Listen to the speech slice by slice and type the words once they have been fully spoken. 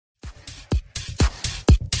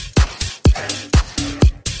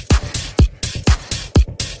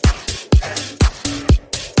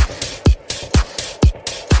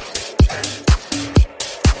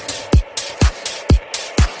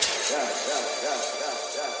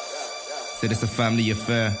Said it's a family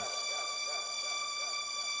affair.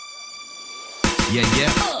 Yeah.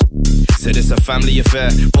 Said it's a family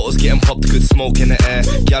affair. Bottles getting popped, good smoke in the air.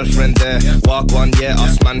 Girlfriend there, walk one, yeah.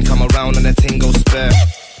 Us man come around and the thing goes spare.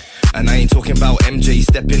 And I ain't talking about MJ,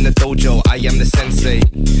 step in the dojo, I am the sensei.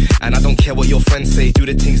 And I don't care what your friends say, do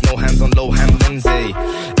the things, no hands on low hand Wednesday.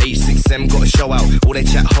 H6M got a show out, all they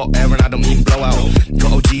chat hot air and I don't mean blow out.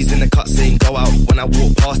 Got OGs in the cut saying go out, when I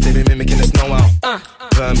walk past they been mimicking the snow out.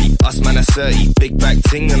 Burmy, us man are 30, big back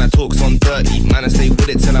ting and I talks on dirty. Man I stay with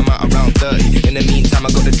it till I'm out around 30. In the meantime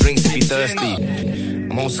I got the drinks if you thirsty.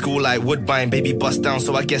 I'm old school like Woodbine, baby bust down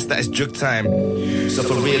so I guess that is jug time. So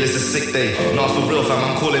for real it's a sick day, not for real fam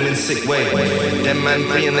I'm calling in sick way. Them man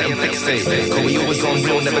praying let him fixate, cause we always on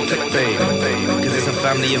real never clickbait. Cause it's a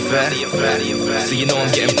family affair, so you know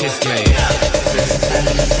I'm getting pissed mate.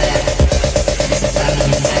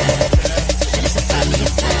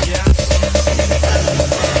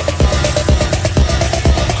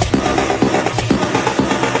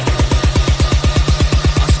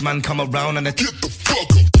 Us man come around and they get the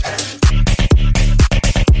fuck up.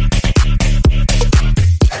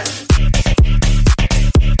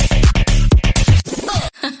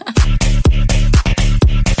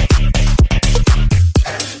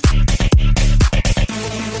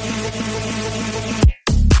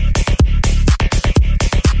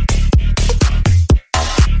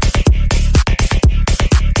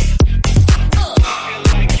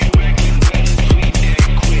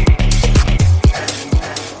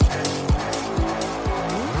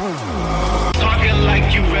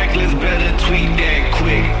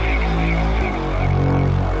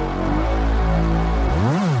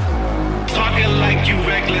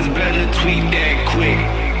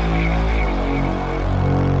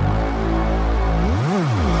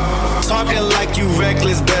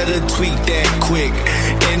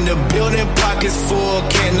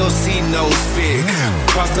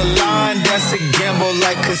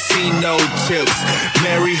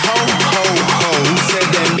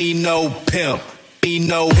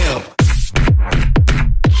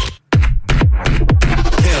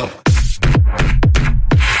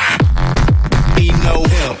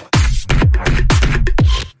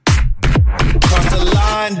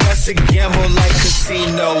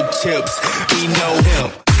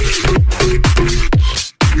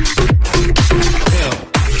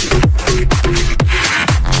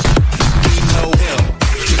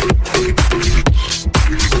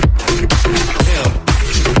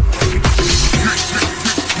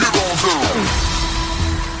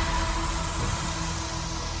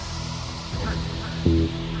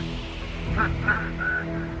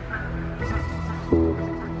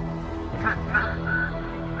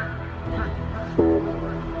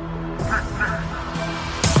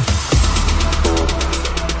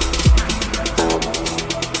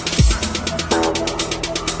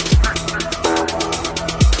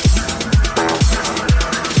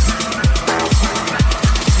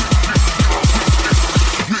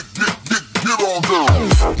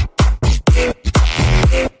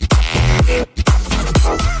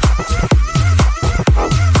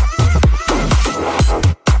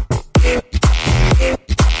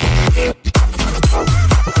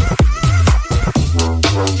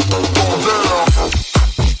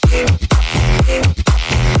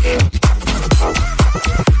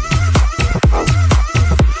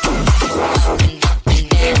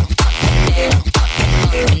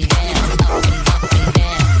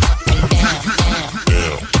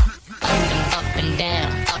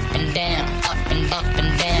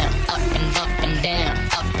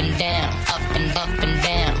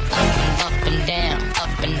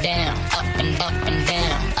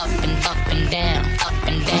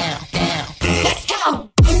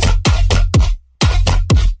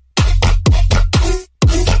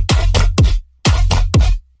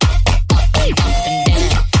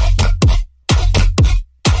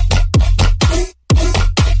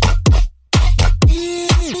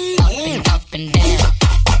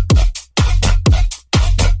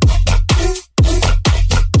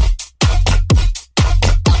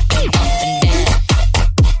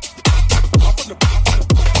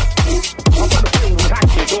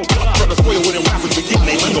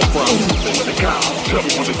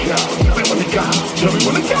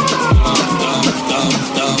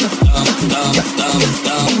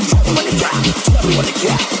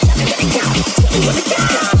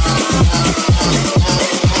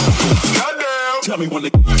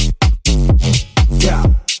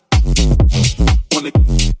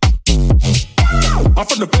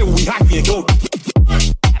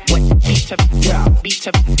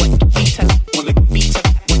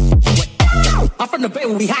 I'm from the Bay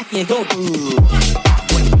thing we hack and go through.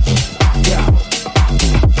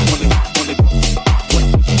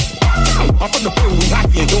 I'm from the thing we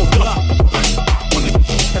hack and go through.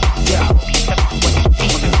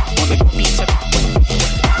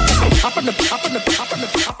 I'm from the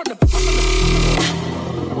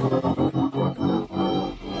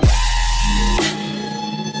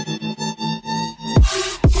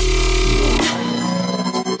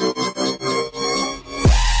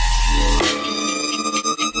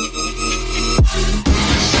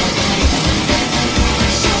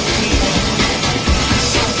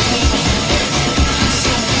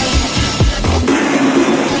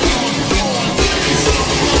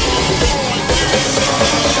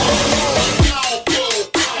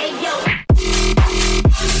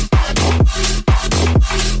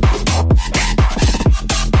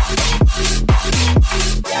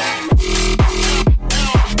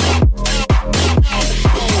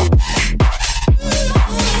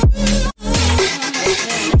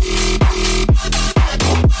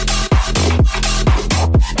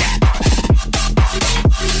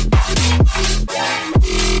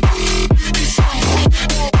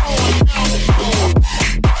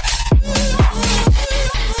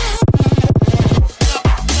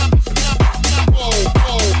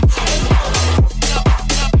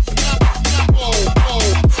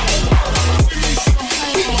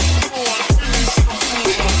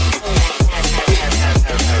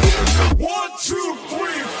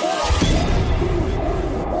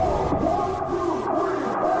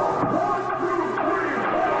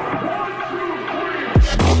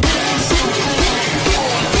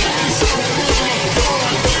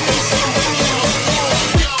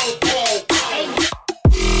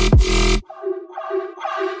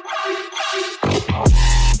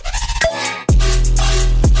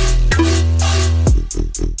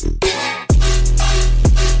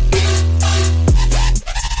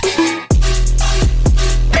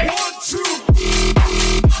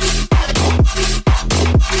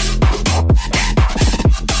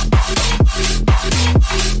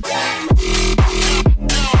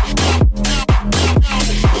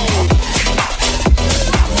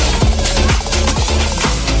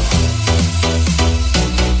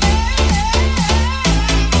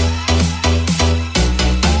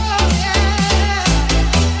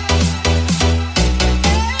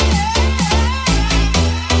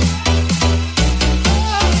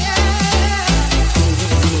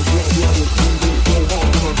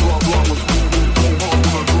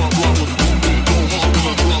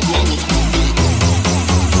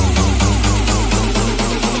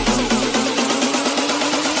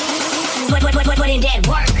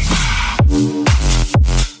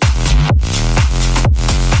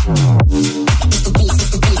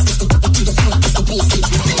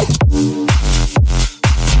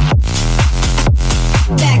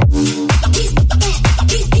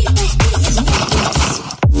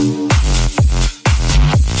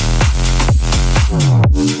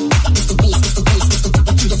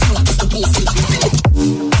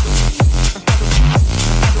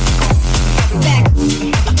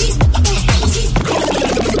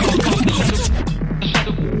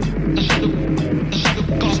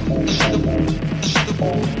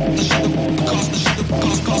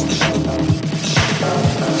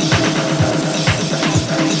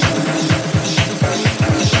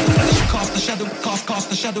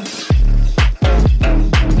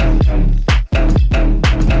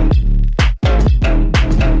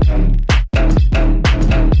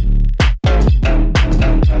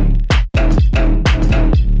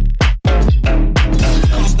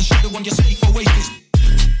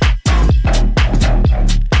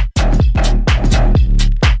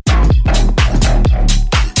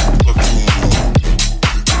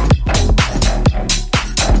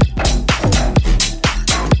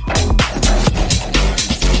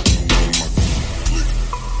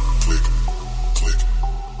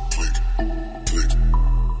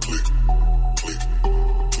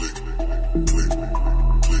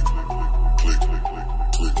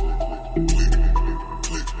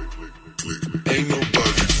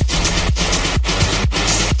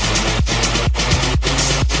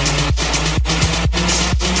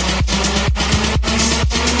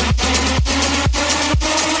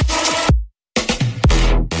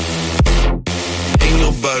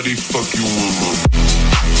nobody fuck you with.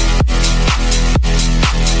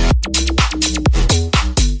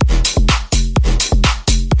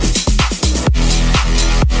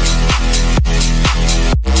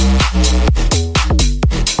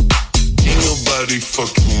 Ain't nobody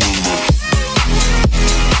fuck you with.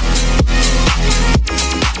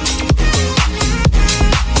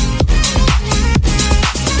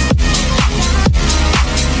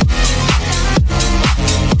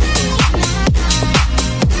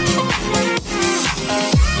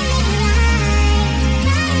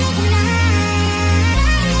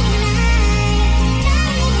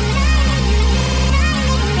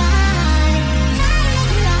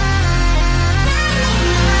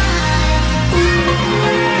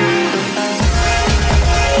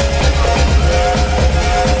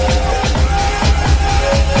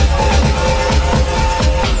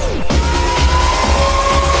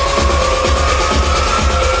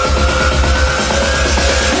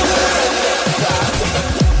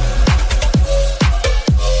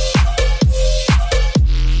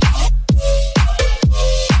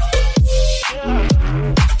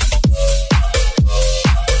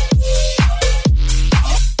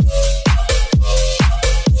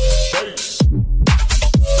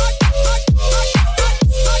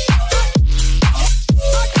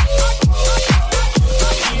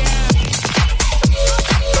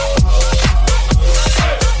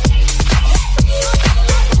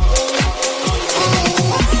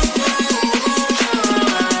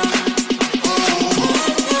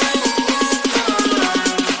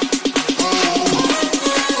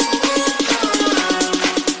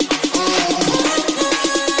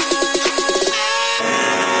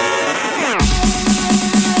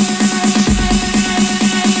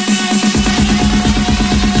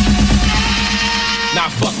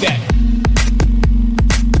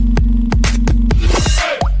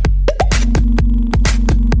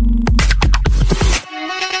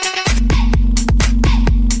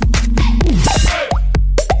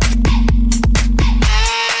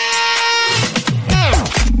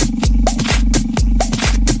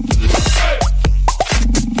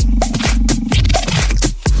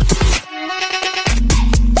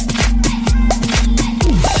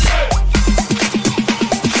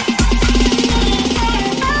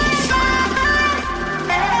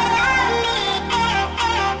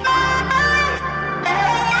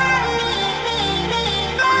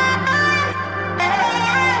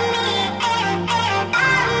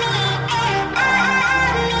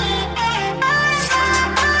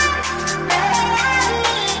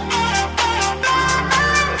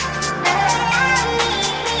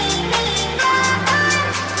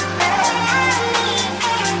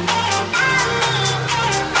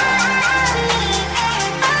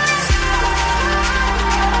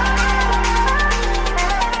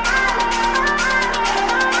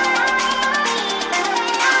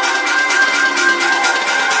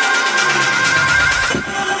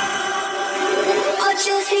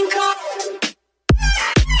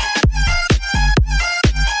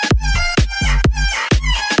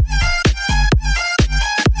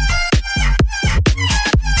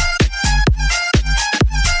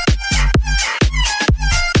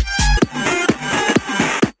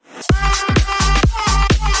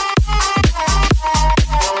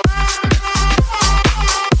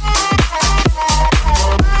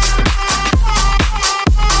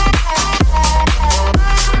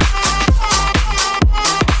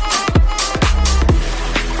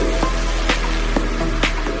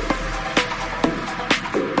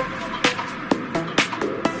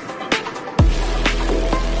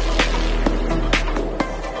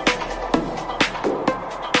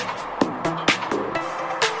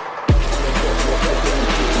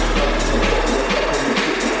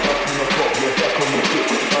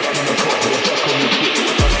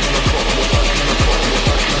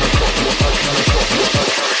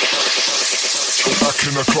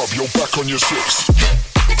 back on your six.